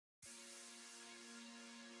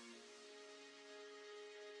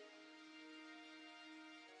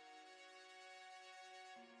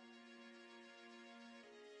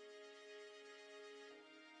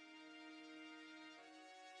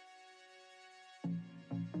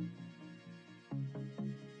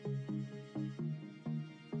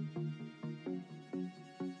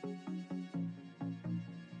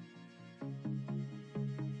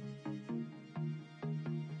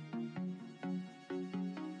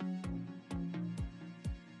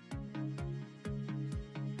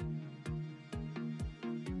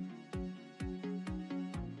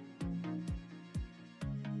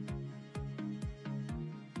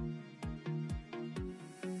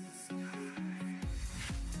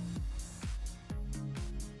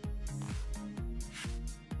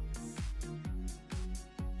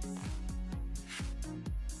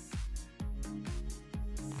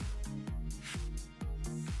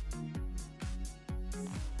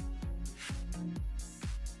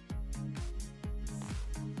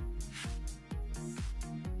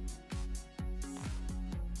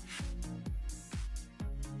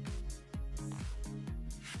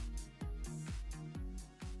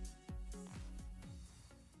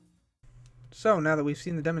So now that we've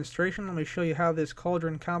seen the demonstration, let me show you how this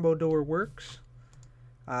cauldron combo door works.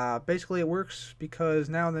 Basically it works because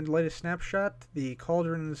now in the latest snapshot, the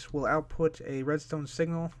cauldrons will output a redstone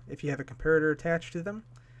signal if you have a comparator attached to them.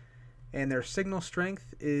 And their signal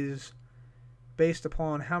strength is based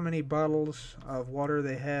upon how many bottles of water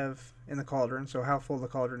they have in the cauldron, so how full the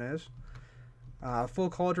cauldron is.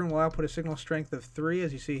 Full cauldron will output a signal strength of 3,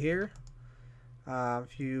 as you see here.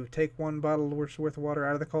 If you take one bottle worth of water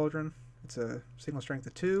out of the cauldron, it's a signal strength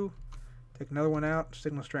of 2. Take another one out,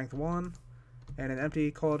 signal strength 1. And an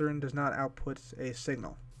empty cauldron does not output a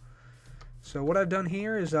signal. So what I've done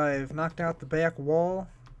here is I've knocked out the back wall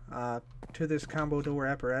to this combo door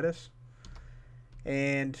apparatus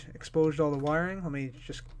and exposed all the wiring. Let me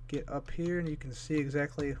just get up here and you can see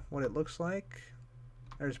exactly what it looks like.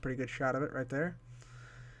 There's a pretty good shot of it right there.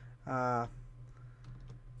 And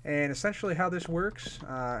essentially how this works,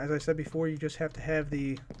 as I said before, you just have to have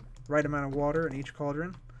the right amount of water in each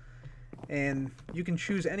cauldron. And you can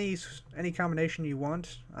choose any combination you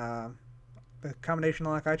want. The combination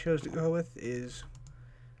lock I chose to go with is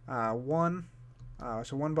 1.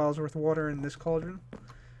 So 1 bottle's worth of water in this cauldron,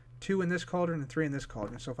 2 in this cauldron, and 3 in this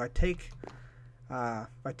cauldron. So if I take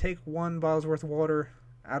 1 bottle's worth of water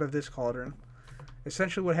out of this cauldron,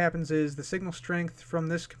 essentially what happens is the signal strength from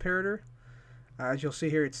this comparator, as you'll see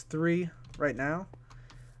here, it's 3 right now.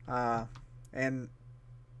 And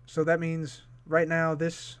so that means right now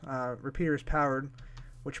this repeater is powered,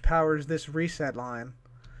 which powers this reset line,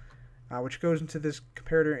 which goes into this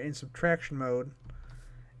comparator in subtraction mode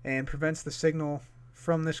and prevents the signal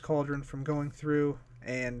from this cauldron from going through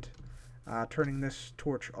and turning this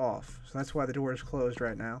torch off. So that's why the door is closed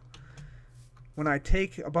right now. When I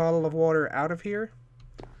take a bottle of water out of here,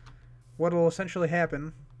 what will essentially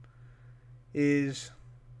happen is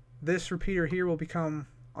this repeater here will become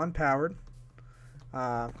unpowered.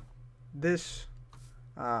 This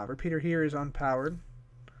repeater here is unpowered,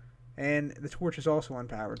 and the torch is also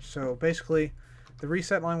unpowered. So basically the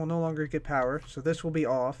reset line will no longer get power, so this will be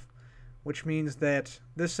off, which means that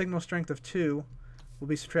this signal strength of 2 will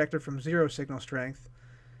be subtracted from 0 signal strength,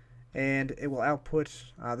 and it will output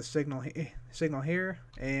the signal here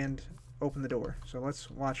and open the door. So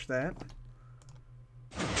let's watch that.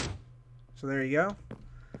 So there you go.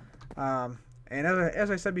 And as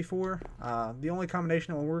I said before, the only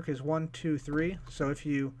combination that will work is 1, 2, 3. So if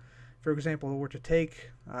you, for example, were to take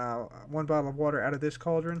 1 bottle of water out of this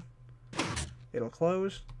cauldron, it'll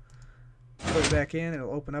close. Put it back in,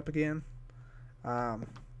 it'll open up again.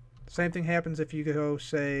 Same thing happens if you go,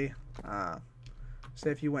 say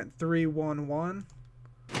if you went 3, 1, 1.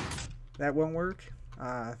 That won't work.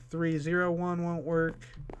 3, 0, 1 won't work.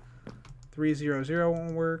 3, 0, 0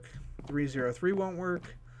 won't work. 3, 0, 3 won't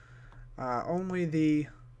work. Only the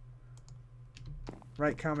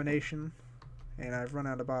right combination, and I've run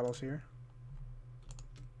out of bottles here.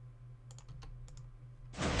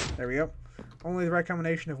 There we go. Only the right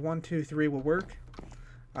combination of 1, 2, 3 will work.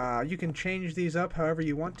 You can change these up however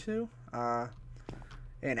you want to,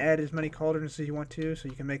 and add as many cauldrons as you want to, so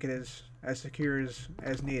you can make it as secure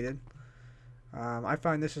as needed. I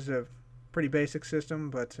find this is a pretty basic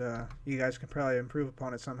system, but you guys can probably improve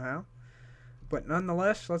upon it somehow. But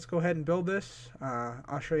nonetheless, let's go ahead and build this.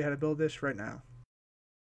 I'll show you how to build this right now.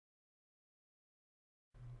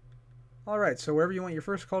 Alright, so wherever you want your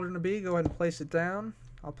first cauldron to be, go ahead and place it down.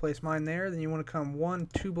 I'll place mine there. Then you want to come 1,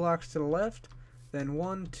 2 blocks to the left. Then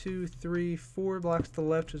 1, 2, 3, 4 blocks to the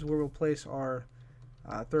left is where we'll place our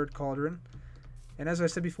third cauldron. And as I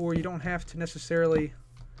said before, you don't have to necessarily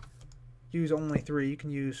use only 3. You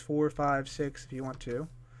can use 4, 5, 6 if you want to.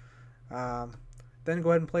 Then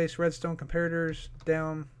go ahead and place redstone comparators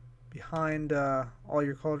down behind all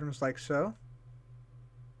your cauldrons like so.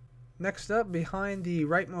 Next up, behind the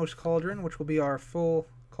rightmost cauldron, which will be our full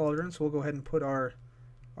cauldron, so we'll go ahead and put our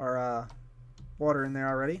water in there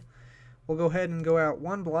already. We'll go ahead and go out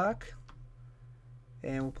 1 block,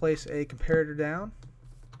 and we'll place a comparator down.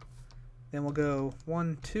 Then we'll go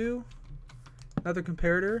 1, 2, another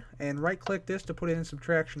comparator, and right-click this to put it in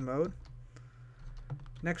subtraction mode.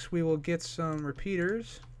 Next we will get some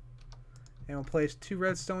repeaters, and we'll place 2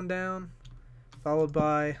 redstone down, followed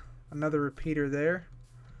by another repeater there.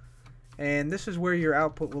 And this is where your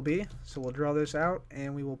output will be, so we'll draw this out,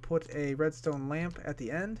 and we will put a redstone lamp at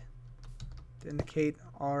the end to indicate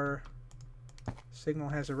our signal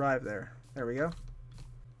has arrived there. There we go.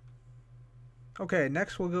 Okay,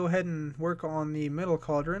 next we'll go ahead and work on the middle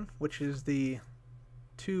cauldron, which is the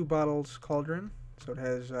 2 bottles cauldron. So it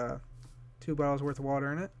has 2 bottles worth of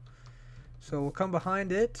water in it. So we'll come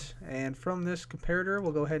behind it, and from this comparator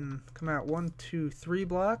we'll go ahead and come out 1, 2, 3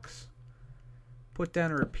 blocks, put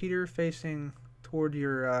down a repeater facing toward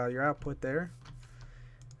your output there,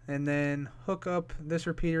 and then hook up this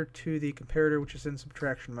repeater to the comparator, which is in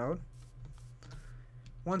subtraction mode.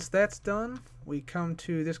 Once that's done, we come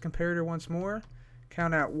to this comparator once more,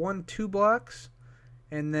 count out 1, 2 blocks,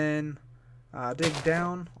 and then dig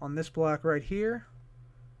down on this block right here.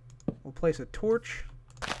 We'll place a torch,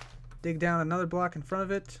 dig down another block in front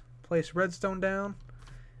of it, place redstone down,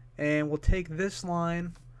 and we'll take this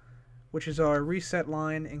line, which is our reset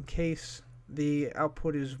line in case the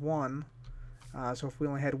output is 1. So if we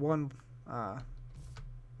only had one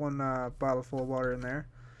bottle full of water in there,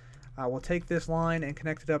 we'll take this line and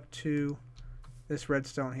connect it up to this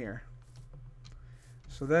redstone here.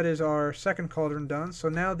 So that is our second cauldron done. So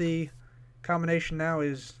now the combination now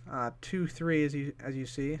is 2, 3 as you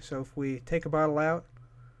see. So if we take a bottle out,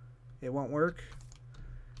 it won't work.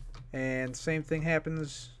 And same thing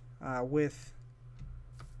happens with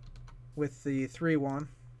the 3 one.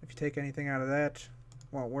 If you take anything out of that, it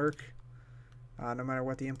won't work, no matter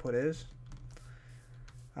what the input is.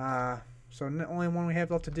 So the only one we have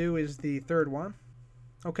left to do is the third one.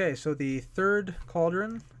 Okay, so the third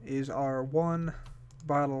cauldron is our 1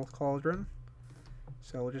 bottle cauldron.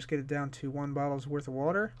 So we'll just get it down to 1 bottle's worth of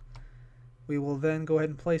water. We will then go ahead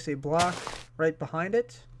and place a block right behind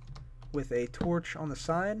it with a torch on the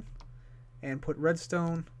side, and put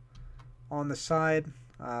redstone on the side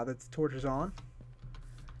that the torch is on.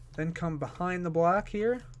 Then come behind the block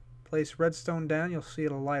here, place redstone down, you'll see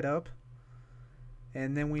it'll light up.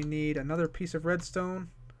 And then we need another piece of redstone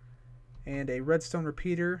and a redstone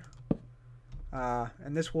repeater,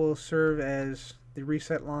 and this will serve as the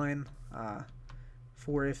reset line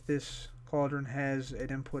for if this cauldron has an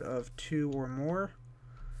input of 2 or more.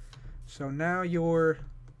 So now your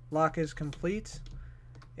lock is complete,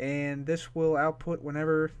 and this will output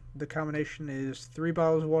whenever the combination is 3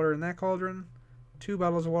 bottles of water in that cauldron, 2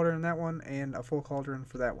 bottles of water in that one, and a full cauldron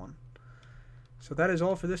for that one. So that is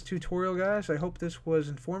all for this tutorial, guys. I hope this was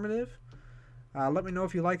informative. Let me know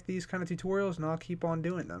if you like these kind of tutorials, and I'll keep on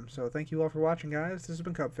doing them. So thank you all for watching, guys. This has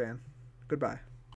been CubFan. Goodbye.